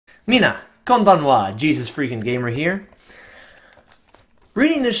Mina, konbanwa, JesusFreakinGamer here.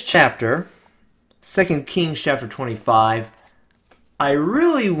 Reading this chapter, 2 Kings chapter 25, I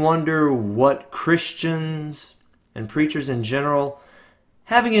really wonder what Christians and preachers in general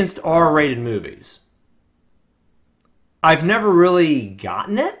have against R-rated movies. I've never really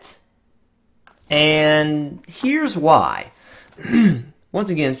gotten it, and here's why. Once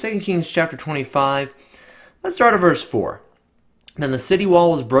again, 2 Kings chapter 25, let's start at verse 4. Then the city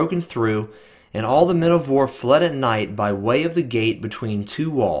wall was broken through, and all the men of war fled at night by way of the gate between two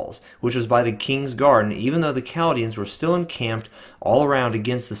walls, which was by the king's garden, even though the Chaldeans were still encamped all around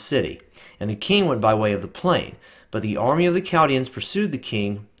against the city. And the king went by way of the plain. But the army of the Chaldeans pursued the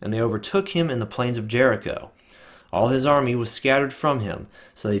king, and they overtook him in the plains of Jericho. All his army was scattered from him.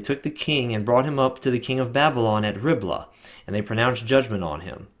 So they took the king and brought him up to the king of Babylon at Riblah, and they pronounced judgment on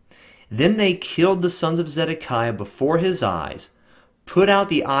him. Then they killed the sons of Zedekiah before his eyes, put out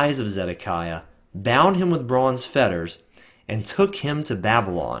the eyes of Zedekiah, bound him with bronze fetters, and took him to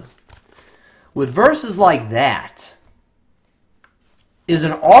Babylon. With verses like that, is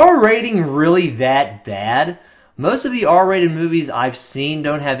an R rating really that bad? Most of the R-rated movies I've seen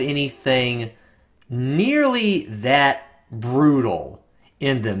don't have anything nearly that brutal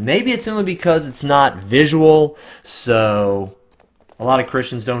in them. Maybe it's only because it's not visual, so a lot of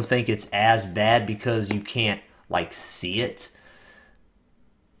Christians don't think it's as bad because you can't, like, see it.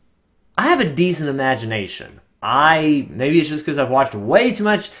 I have a decent imagination. Maybe it's just because I've watched way too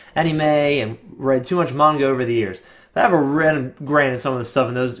much anime and read too much manga over the years. But I have granted some of the stuff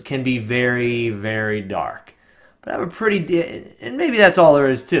in those can be very, very dark. But I have a pretty, and maybe that's all there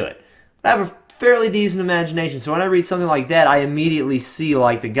is to it. I have a fairly decent imagination, so when I read something like that, I immediately see,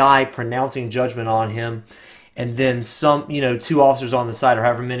 like, the guy pronouncing judgment on him, and then some, two officers on the side, or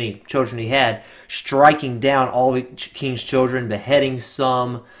however many children he had, striking down all the king's children, beheading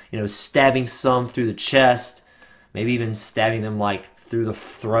some, stabbing some through the chest, maybe even stabbing them, like, through the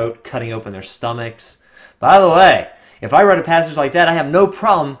throat, cutting open their stomachs. By the way, if I read a passage like that, I have no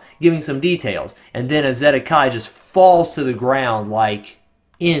problem giving some details. And then as Zedekiah just falls to the ground, like,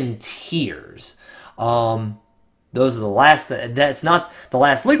 in tears. Those are the last, that's not the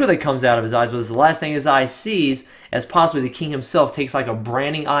last liquid that comes out of his eyes, but it's the last thing his eye sees, as possibly the king himself takes, like, a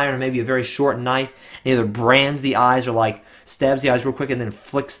branding iron or maybe a very short knife, and either brands the eyes or, like, stabs the eyes real quick and then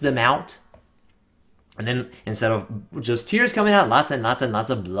flicks them out. And then instead of just tears coming out, lots and lots and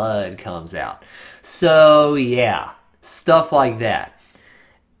lots of blood comes out. So, yeah, stuff like that.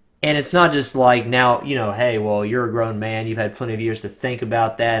 And it's not just like now, hey, well, you're a grown man. You've had plenty of years to think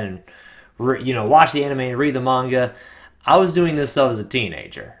about that and, watch the anime and read the manga. I was doing this stuff as a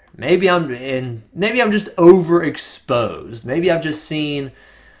teenager. Maybe I'm just overexposed. Maybe I've just seen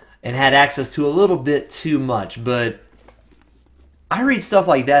and had access to a little bit too much. But I read stuff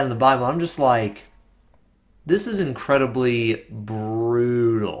like that in the Bible. I'm just like, this is incredibly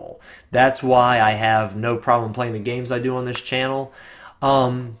brutal. That's why I have no problem playing the games I do on this channel.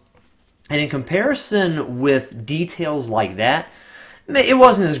 And in comparison with details like that, it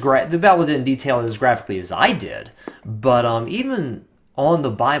wasn't as the Bible didn't detail it as graphically as I did. But even on the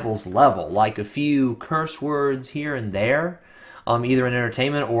Bible's level, like a few curse words here and there, either in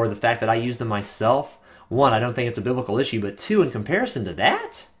entertainment or the fact that I use them myself, one, I don't think it's a biblical issue, but two, in comparison to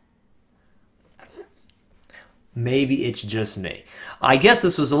that, maybe it's just me. I guess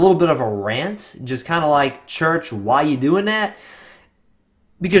this was a little bit of a rant, just kind of like, church, why you doing that?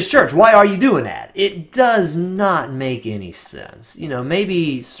 Because, church, why are you doing that? It does not make any sense.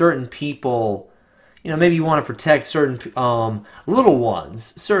 Maybe certain people, maybe you want to protect certain little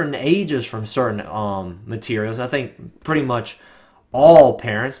ones, certain ages from certain materials. I think pretty much all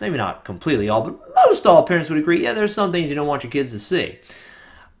parents, maybe not completely all, but most all parents would agree, yeah, there's some things you don't want your kids to see.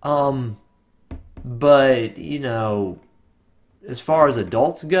 But, as far as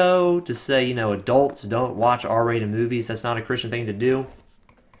adults go, to say, adults don't watch R-rated movies, that's not a Christian thing to do.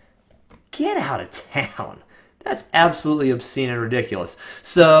 Get out of town. That's absolutely obscene and ridiculous.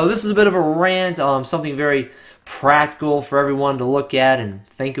 So this is a bit of a rant, something very practical for everyone to look at and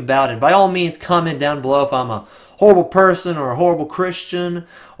think about. And by all means, comment down below if I'm a horrible person or a horrible Christian,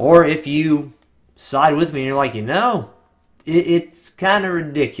 or if you side with me and you're like, it's kind of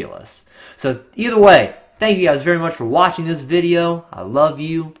ridiculous. So either way, thank you guys very much for watching this video. I love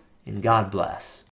you, and God bless.